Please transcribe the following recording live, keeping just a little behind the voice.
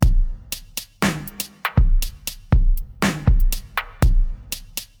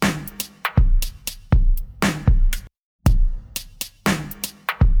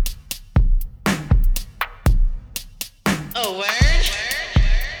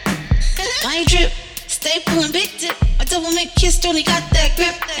I ain't drip, stay pulling big tip. My double make kiss, only got that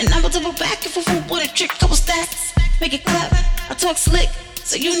grip. And I'm a double back if a fool want a trick. Couple stacks, make it clap. I talk slick,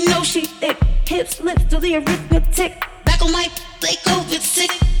 so you know she thick. Hips, lips, do the arithmetic. Back on my play COVID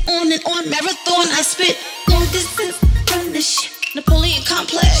sick. On and on, marathon, I spit.